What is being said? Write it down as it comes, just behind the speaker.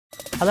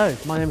Hello,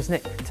 my name is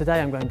Nick. Today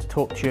I'm going to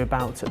talk to you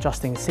about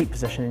adjusting seat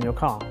position in your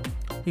car.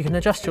 You can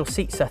adjust your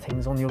seat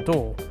settings on your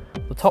door.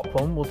 The top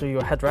one will do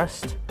your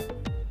headrest,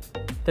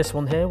 this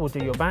one here will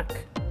do your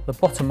back, the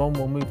bottom one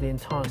will move the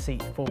entire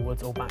seat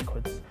forwards or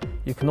backwards.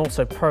 You can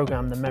also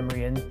program the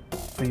memory in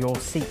for your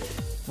seat,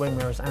 wing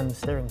mirrors and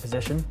steering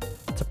position.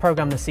 To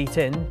program the seat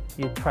in,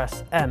 you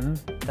press M,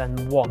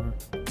 then 1,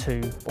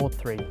 2 or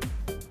 3.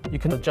 You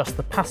can adjust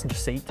the passenger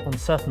seat on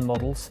certain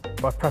models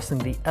by pressing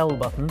the L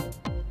button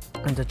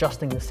and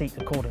adjusting the seat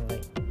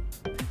accordingly.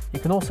 You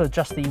can also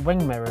adjust the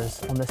wing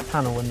mirrors on this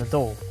panel in the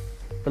door.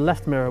 The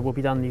left mirror will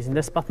be done using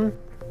this button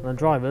and the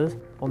driver's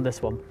on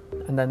this one,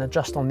 and then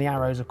adjust on the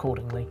arrows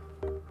accordingly.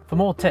 For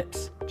more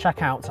tips,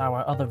 check out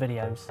our other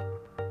videos.